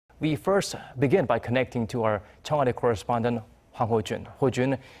We first begin by connecting to our Cheonji correspondent Hwang Hojun.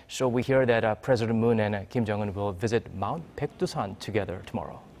 Hojun, so we hear that President Moon and Kim Jong-un will visit Mount Baekdusan together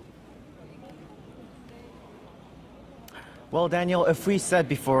tomorrow. Well, Daniel, if we said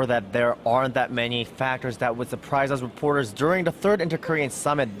before that there aren't that many factors that would surprise us reporters during the third Inter-Korean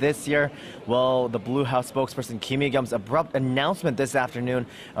Summit this year, well, the Blue House spokesperson Kim Eui-kyeom's abrupt announcement this afternoon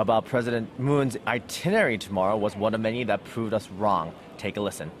about President Moon's itinerary tomorrow was one of many that proved us wrong. Take a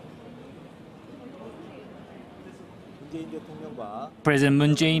listen. President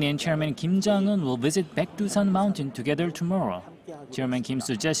Moon Jae-in and Chairman Kim Jong-un will visit Baekdusan Mountain together tomorrow. Chairman Kim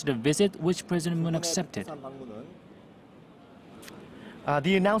suggested a visit, which President Moon accepted.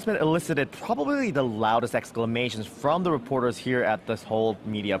 The announcement elicited probably the loudest exclamations from the reporters here at the Seoul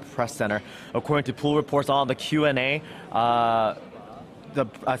Media Press Center. According to pool reports on the Q&A, the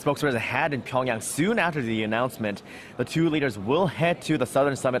spokesperson had in Pyeongyang soon after the announcement. The two leaders will head to the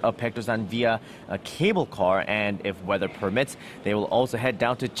southern summit of Baekdusan via a cable car, and if weather permits, they will also head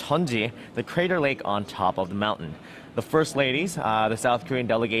down to Cheonji, the crater lake on top of the mountain. The First Ladies, the South Korean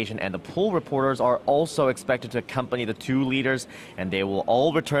delegation, and the pool reporters are also expected to accompany the two leaders, and they will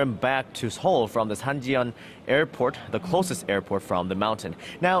all return back to Seoul from the Sanjeon airport, the closest airport from the mountain.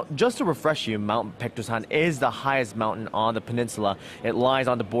 Now, just to refresh you, Mount Baekdusan is the highest mountain on the peninsula. It lies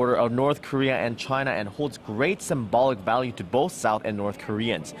on the border of North Korea and China and holds great symbolic value to both South and North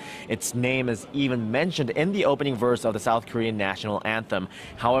Koreans. Its name is even mentioned in the opening verse of the South Korean national anthem.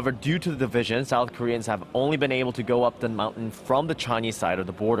 However, due to the division, South Koreans have only been able to go up the mountain from the Chinese side of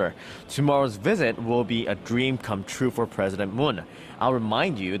the border. Tomorrow's visit will be a dream come true for President Moon. I'll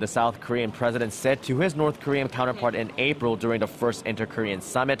remind you, the South Korean president said to his North Korean counterpart in April during the first Inter-Korean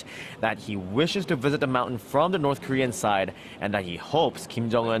Summit that he wishes to visit the mountain from the North Korean side and that he hopes Kim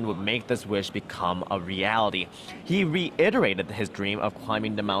Jong-un would make this wish become a reality. He reiterated his dream of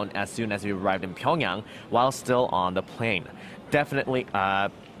climbing the mountain as soon as he arrived in Pyeongyang while still on the plane. Definitely,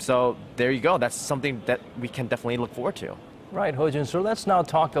 so there you go. That's something that we can definitely look forward to. Right, Hojun. So let's now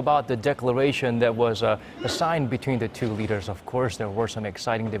talk about the declaration that was signed between the two leaders. Of course, there were some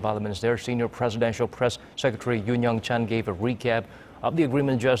exciting developments there. Senior Presidential Press Secretary Yoon Young-chan gave a recap of the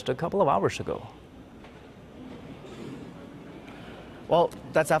agreement just a couple of hours ago. Well,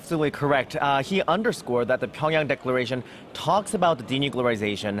 that's absolutely correct. He underscored that the Pyongyang Declaration talks about the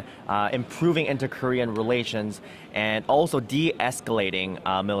denuclearization, improving inter-Korean relations, and also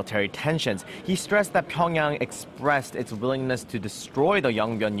de-escalating military tensions. He stressed that Pyongyang expressed its willingness to destroy the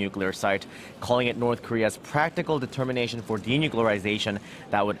Yongbyon nuclear site, calling it North Korea's practical determination for denuclearization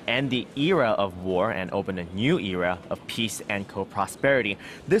that would end the era of war and open a new era of peace and co-prosperity.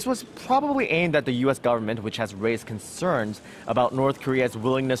 This was probably aimed at the U.S. government, which has raised concerns about North Korea's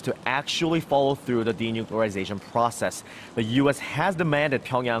willingness to actually follow through the denuclearization process. The U.S. has demanded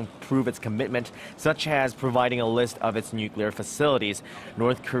Pyongyang prove its commitment, such as providing a list of its nuclear facilities.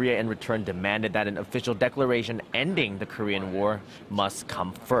 North Korea, in return, demanded that an official declaration ending the Korean War must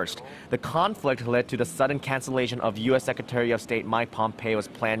come first. The conflict led to the sudden cancellation of U.S. Secretary of State Mike Pompeo's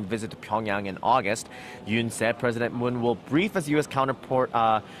planned visit to Pyongyang in August. Yoon said President Moon will brief his U.S.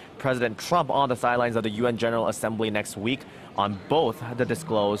 counterpart, President Trump, on the sidelines of the UN General Assembly next week on both the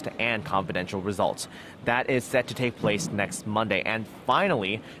disclosed and confidential results. That is set to take place next Monday. And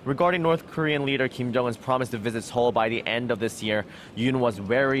finally, regarding North Korean leader Kim Jong-un's promise to visit Seoul by the end of this year, Yoon was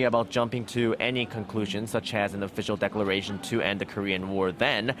wary about jumping to any conclusion, such as an official declaration to end the Korean War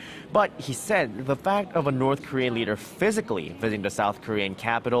then. But he said the fact of a North Korean leader physically visiting the South Korean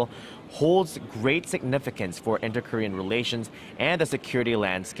capital holds great significance for inter-Korean relations and the security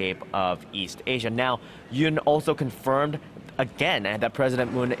landscape of East Asia. Now, Yoon also confirmed again that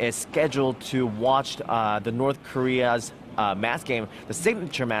President Moon is scheduled to watch the North Korea's mass game, the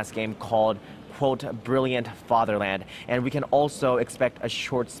signature mass game called, quote, Brilliant Fatherland. And we can also expect a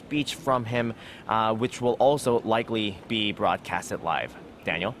short speech from him, which will also likely be broadcasted live.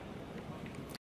 Daniel?